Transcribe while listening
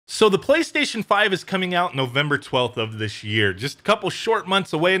So the PlayStation 5 is coming out November 12th of this year, just a couple short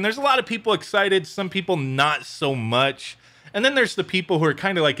months away, and there's a lot of people excited, some people not so much. And then there's the people who are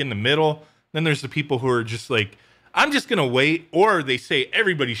kind of like in the middle. Then there's the people who are just like, I'm just going to wait, or they say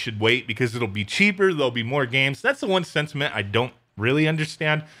everybody should wait because it'll be cheaper, there'll be more games. That's the one sentiment I don't really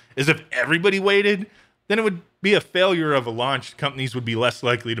understand, is if everybody waited, then it would be a failure of a launch. Companies would be less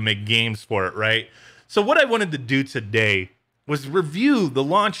likely to make games for it, right? So what I wanted to do today was review the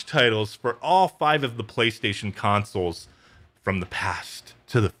launch titles for all 5 of the PlayStation consoles from the past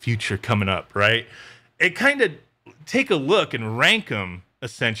to the future coming up, right? It kind of take a look and rank them,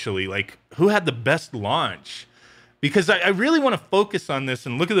 essentially, like who had the best launch. Because I really want to focus on this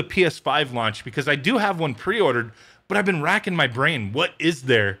and look at the PS5 launch, because I do have one pre-ordered, but I've been racking my brain. What is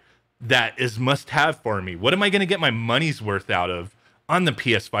there that is must-have for me? What am I going to get my money's worth out of on the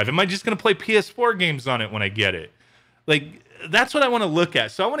PS5? Am I just going to play PS4 games on it when I get it? Like, that's what I want to look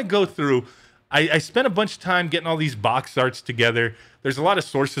at. So I want to go through. I spent a bunch of time getting all these box arts together. There's a lot of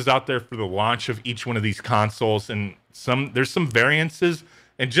sources out there for the launch of each one of these consoles, and there's some variances.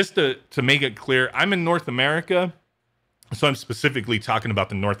 And just to make it clear, I'm in North America, so I'm specifically talking about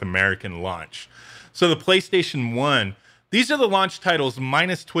the North American launch. So the PlayStation 1, these are the launch titles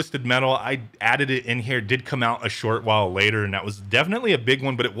minus Twisted Metal. I added it in here, did come out a short while later, and that was definitely a big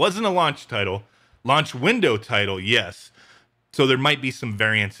one, but it wasn't a launch title. Launch window title, yes. So there might be some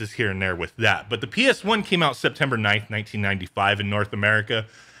variances here and there with that. But the PS1 came out September 9th, 1995 in North America.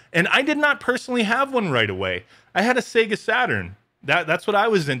 And I did not personally have one right away. I had a Sega Saturn. That's what I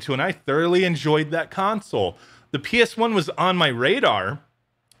was into, and I thoroughly enjoyed that console. The PS1 was on my radar,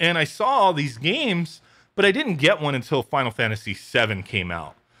 and I saw all these games, but I didn't get one until Final Fantasy VII came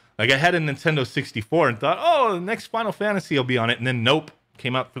out. Like, I had a Nintendo 64 and thought, oh, the next Final Fantasy will be on it. And then nope,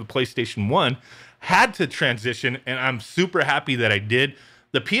 came out for the PlayStation 1. Had to transition, and I'm super happy that I did.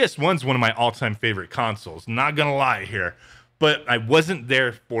 The PS1's one of my all-time favorite consoles, not gonna lie here, but I wasn't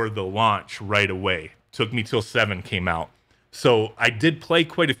there for the launch right away. Took me till 7 came out. So I did play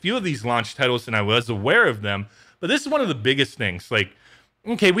quite a few of these launch titles, and I was aware of them, but this is one of the biggest things. Like,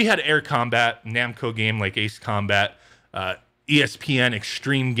 okay, we had Air Combat, Namco game like Ace Combat, ESPN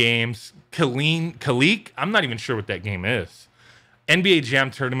Extreme Games, Kalik, I'm not even sure what that game is. NBA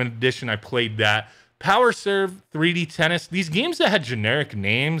Jam Tournament Edition, I played that. Power Serve, 3D Tennis, these games that had generic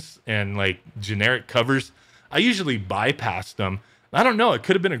names and like generic covers, I usually bypassed them. I don't know, it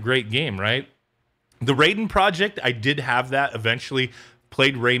could have been a great game, right? The Raiden Project, I did have that eventually.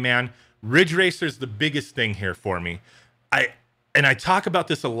 Played Rayman. Ridge Racer is the biggest thing here for me. I talk about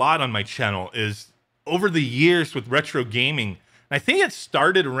this a lot on my channel, is over the years with retro gaming, and I think it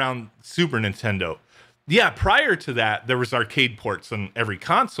started around Super Nintendo. Yeah, prior to that, there was arcade ports on every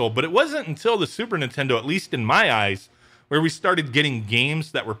console, but it wasn't until the Super Nintendo, at least in my eyes, where we started getting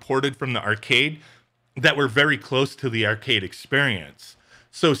games that were ported from the arcade that were very close to the arcade experience.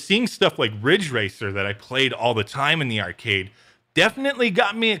 So seeing stuff like Ridge Racer that I played all the time in the arcade definitely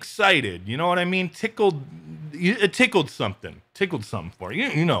got me excited. You know what I mean? It tickled something for you.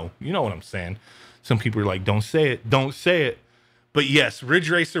 You know what I'm saying. Some people are like, don't say it, don't say it. But yes, Ridge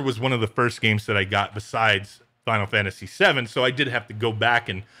Racer was one of the first games that I got besides Final Fantasy VII, so I did have to go back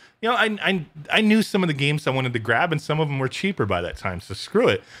and, you know, I knew some of the games I wanted to grab, and some of them were cheaper by that time, so screw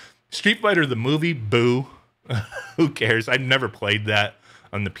it. Street Fighter the movie, boo. Who cares? I've never played that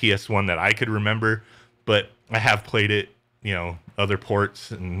on the PS1 that I could remember, but I have played it, you know, other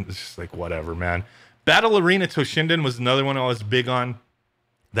ports, and it's just like, whatever, man. Battle Arena Toshinden was another one I was big on,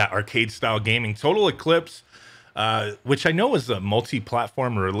 that arcade-style gaming. Total Eclipse, which I know was a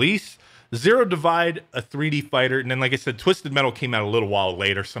multi-platform release. Zero Divide, a 3D fighter. And then, like I said, Twisted Metal came out a little while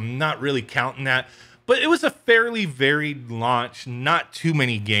later, so I'm not really counting that. But it was a fairly varied launch, not too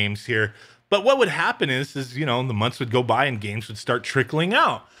many games here. But what would happen is you know, the months would go by and games would start trickling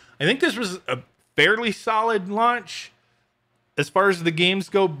out. I think this was a fairly solid launch as far as the games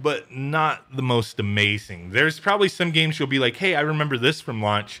go, but not the most amazing. There's probably some games you'll be like, hey, I remember this from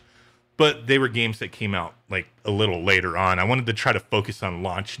launch. But they were games that came out like a little later on. I wanted to try to focus on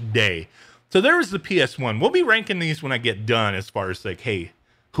launch day. So there was the PS1. We'll be ranking these when I get done as far as like, hey,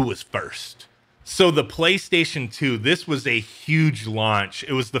 who was first? So the PlayStation 2, this was a huge launch.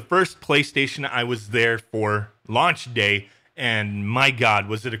 It was the first PlayStation I was there for launch day. And my God,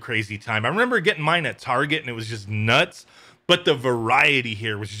 was it a crazy time. I remember getting mine at Target and it was just nuts. But the variety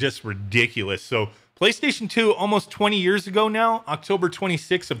here was just ridiculous. So PlayStation 2, almost 20 years ago now, October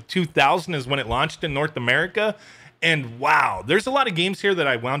 26th of 2000 is when it launched in North America. And wow, there's a lot of games here that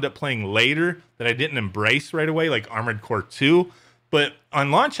I wound up playing later that I didn't embrace right away, like Armored Core 2. But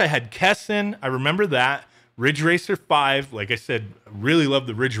on launch, I had Kessen. I remember that. Ridge Racer 5, like I said, really love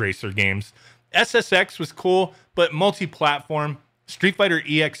the Ridge Racer games. SSX was cool, but multi-platform. Street Fighter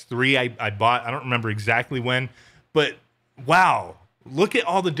EX3 I bought. I don't remember exactly when, but wow, look at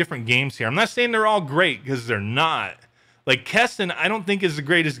all the different games here. I'm not saying they're all great, because they're not. Like Kessen, I don't think is the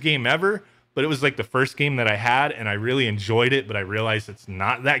greatest game ever, but it was like the first game that I had, and I really enjoyed it, but I realized it's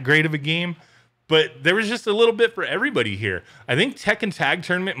not that great of a game. But there was just a little bit for everybody here. I think Tekken Tag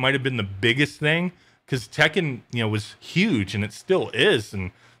Tournament might have been the biggest thing, because Tekken, was huge, and it still is.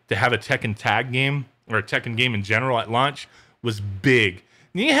 And to have a Tekken Tag game, or a Tekken game in general at launch, was big.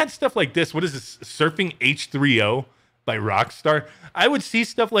 And you had stuff like this. What is this? Surfing H3O by Rockstar. I would see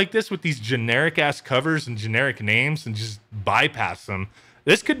stuff like this with these generic ass covers and generic names and just bypass them.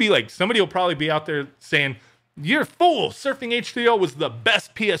 This could be like, somebody will probably be out there saying, "You're a fool. Surfing H3O was the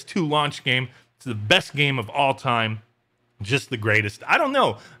best PS2 launch game. It's the best game of all time. Just the greatest." I don't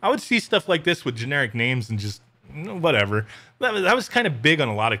know. I would see stuff like this with generic names and just whatever. That was kind of big on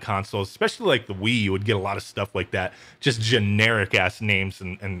a lot of consoles, especially like the Wii. You would get a lot of stuff like that, just generic ass names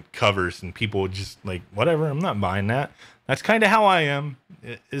and covers, and people would just like, whatever, I'm not buying that. That's kind of how I am.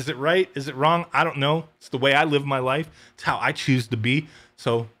 Is it right? Is it wrong? I don't know. It's the way I live my life. It's how I choose to be.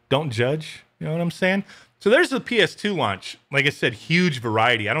 So don't judge. You know what I'm saying? So there's the PS2 launch. Like I said, huge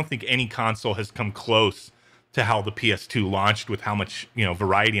variety. I don't think any console has come close to how the PS2 launched, with how much,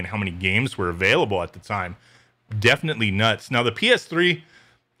 variety and how many games were available at the time. Definitely nuts. Now, the PS3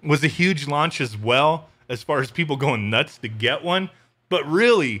 was a huge launch as well, as far as people going nuts to get one. But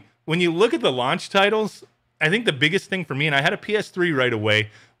really, when you look at the launch titles, I think the biggest thing for me, and I had a PS3 right away,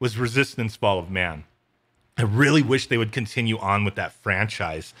 was Resistance: Fall of Man. I really wish they would continue on with that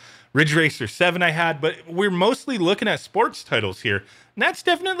franchise. Ridge Racer 7 I had, but we're mostly looking at sports titles here. And that's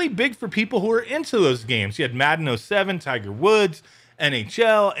definitely big for people who are into those games. You had Madden 07, Tiger Woods,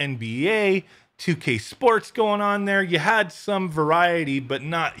 NHL, NBA, 2K Sports going on there. You had some variety, but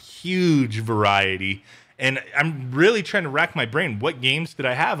not huge variety. And I'm really trying to rack my brain. What games did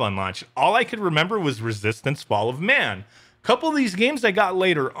I have on launch? All I could remember was Resistance: Fall of Man. A couple of these games I got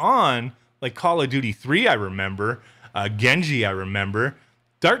later on, like Call of Duty 3, I remember. Genji, I remember.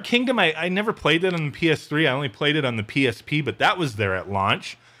 Dark Kingdom, I never played it on the PS3. I only played it on the PSP, but that was there at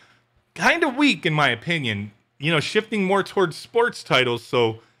launch. Kind of weak, in my opinion. Shifting more towards sports titles,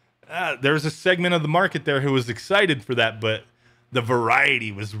 so there's a segment of the market there who was excited for that, but the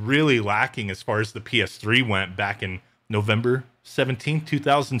variety was really lacking as far as the PS3 went back in November 17th,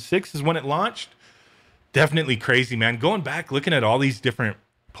 2006 is when it launched. Definitely crazy, man. Going back, looking at all these different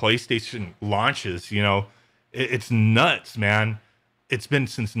PlayStation launches, it's nuts, man. It's been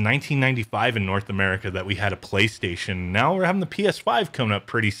since 1995 in North America that we had a PlayStation. Now we're having the PS5 coming up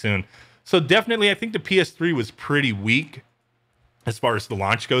pretty soon. So definitely, I think the PS3 was pretty weak as far as the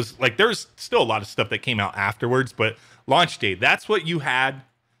launch goes. Like, there's still a lot of stuff that came out afterwards, but launch date, that's what you had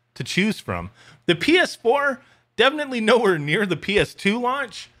to choose from. The PS4, definitely nowhere near the PS2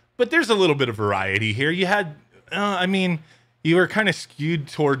 launch, but there's a little bit of variety here. You had, you were kind of skewed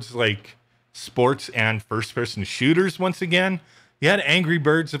towards like sports and first-person shooters once again. You had Angry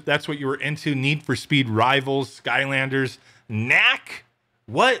Birds, if that's what you were into, Need for Speed Rivals, Skylanders, Knack,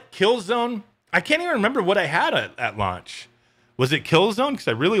 what? Killzone? I can't even remember what I had at launch. Was it Killzone? Because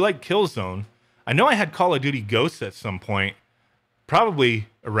I really like Killzone. I know I had Call of Duty Ghosts at some point, probably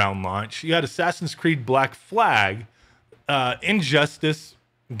around launch. You had Assassin's Creed Black Flag, Injustice,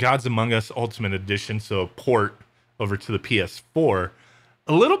 Gods Among Us Ultimate Edition, so a port over to the PS4.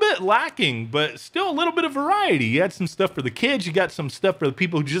 A little bit lacking, but still a little bit of variety. You had some stuff for the kids. You got some stuff for the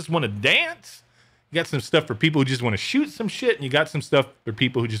people who just want to dance. You got some stuff for people who just want to shoot some shit. And you got some stuff for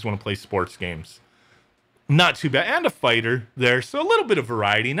people who just want to play sports games. Not too bad. And a fighter there. So a little bit of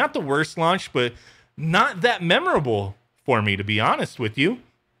variety. Not the worst launch, but not that memorable for me, to be honest with you.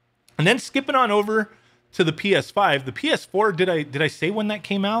 And then skipping on over to the PS5. The PS4, did I say when that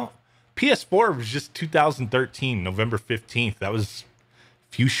came out? PS4 was just 2013, November 15th. That was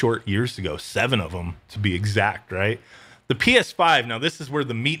few short years ago, 7 of them to be exact, right? The PS5, now this is where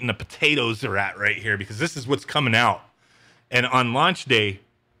the meat and the potatoes are at right here, because this is what's coming out. And on launch day,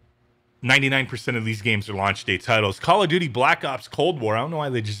 99% of these games are launch day titles. Call of Duty Black Ops Cold War, I don't know why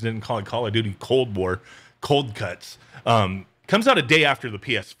they just didn't call it Call of Duty Cold War, Cold Cuts, comes out a day after the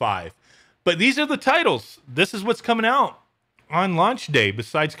PS5. But these are the titles. This is what's coming out on launch day,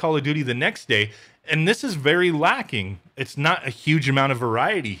 besides Call of Duty the next day. And this is very lacking. It's not a huge amount of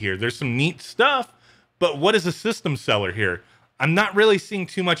variety here. There's some neat stuff, but what is a system seller here? I'm not really seeing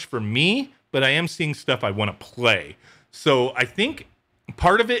too much for me, but I am seeing stuff I want to play. So I think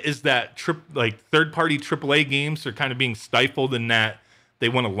part of it is that third-party AAA games are kind of being stifled in that they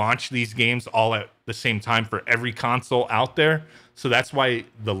want to launch these games all at the same time for every console out there. So that's why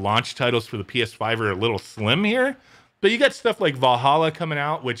the launch titles for the PS5 are a little slim here. But you got stuff like Valhalla coming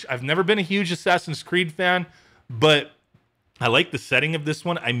out, which I've never been a huge Assassin's Creed fan, but I like the setting of this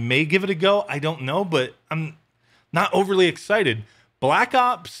one. I may give it a go. I don't know, but I'm not overly excited. Black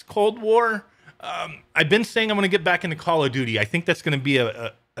Ops Cold War. I've been saying I'm going to get back into Call of Duty. I think that's going to be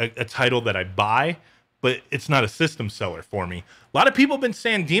a title that I buy, but it's not a system seller for me. A lot of people have been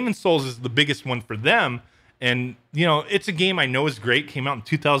saying Demon's Souls is the biggest one for them. And, you know, it's a game I know is great. Came out in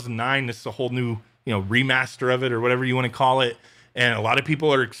 2009. This is a whole new, you know, remaster of it or whatever you want to call it. And a lot of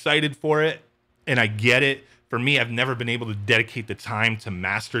people are excited for it. And I get it. For me, I've never been able to dedicate the time to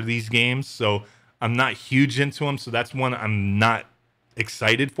master these games. So I'm not huge into them. So that's one I'm not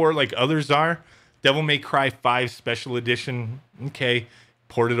excited for like others are. Devil May Cry 5 Special Edition. Okay.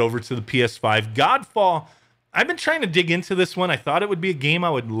 Ported over to the PS5. Godfall. I've been trying to dig into this one. I thought it would be a game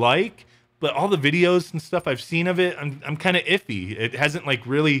I would like. But all the videos and stuff I've seen of it, I'm kind of iffy. It hasn't like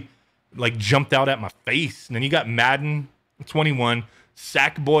really like jumped out at my face. And then you got Madden 21,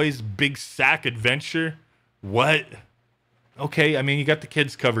 Sackboy's Big Sack Adventure. What? Okay, I mean, you got the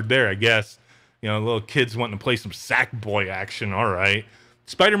kids covered there, I guess. You know, little kids wanting to play some Sackboy action. All right.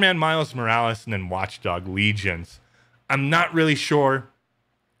 Spider-Man Miles Morales and then Watch Dogs Legions. I'm not really sure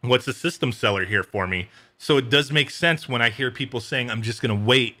what's a system seller here for me. So it does make sense when I hear people saying I'm just going to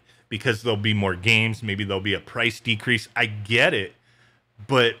wait because there'll be more games. Maybe there'll be a price decrease. I get it.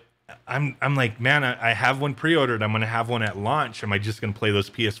 But I'm like, man, I have one pre-ordered. I'm going to have one at launch. Am I just going to play those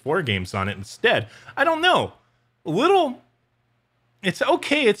PS4 games on it instead? I don't know. It's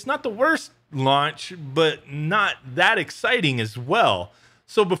okay. It's not the worst launch, but not that exciting as well.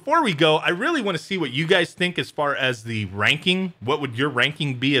 So before we go, I really want to see what you guys think as far as the ranking. What would your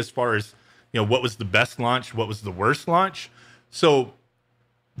ranking be as far as, you know, what was the best launch? What was the worst launch? So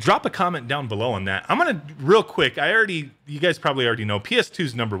drop a comment down below on that. I'm going to real quick. You guys probably already know PS2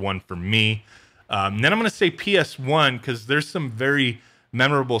 is number one for me. Then I'm going to say PS1 because there's some very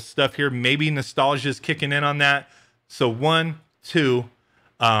memorable stuff here. Maybe nostalgia is kicking in on that. So 1, 2,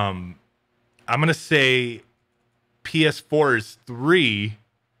 I'm going to say PS4 is 3.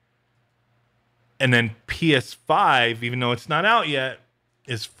 And then PS5, even though it's not out yet,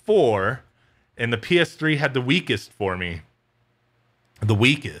 is 4. And the PS3 had the weakest for me. The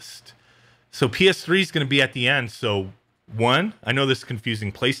weakest. So PS3 is going to be at the end. So 1, I know this is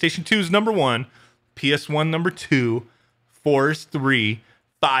confusing. PlayStation 2 is number 1. PS1 number 2. 4 is 3.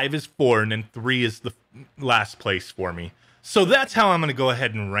 5 is 4. And then 3 is the last place for me. So that's how I'm going to go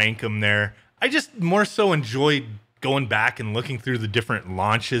ahead and rank them there. I just more so enjoyed going back and looking through the different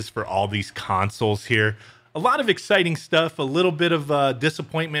launches for all these consoles here. A lot of exciting stuff. A little bit of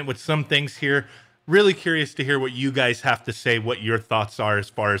disappointment with some things here. Really curious to hear what you guys have to say, what your thoughts are as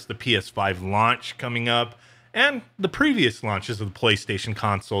far as the PS5 launch coming up and the previous launches of the PlayStation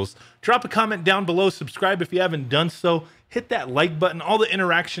consoles. Drop a comment down below. Subscribe if you haven't done so. Hit that like button. All the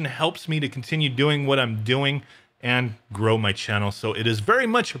interaction helps me to continue doing what I'm doing and grow my channel. So it is very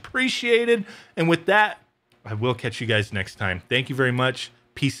much appreciated. And with that, I will catch you guys next time. Thank you very much.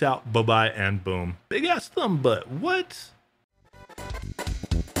 Peace out. Bye-bye and boom. Big ass thumb, but what?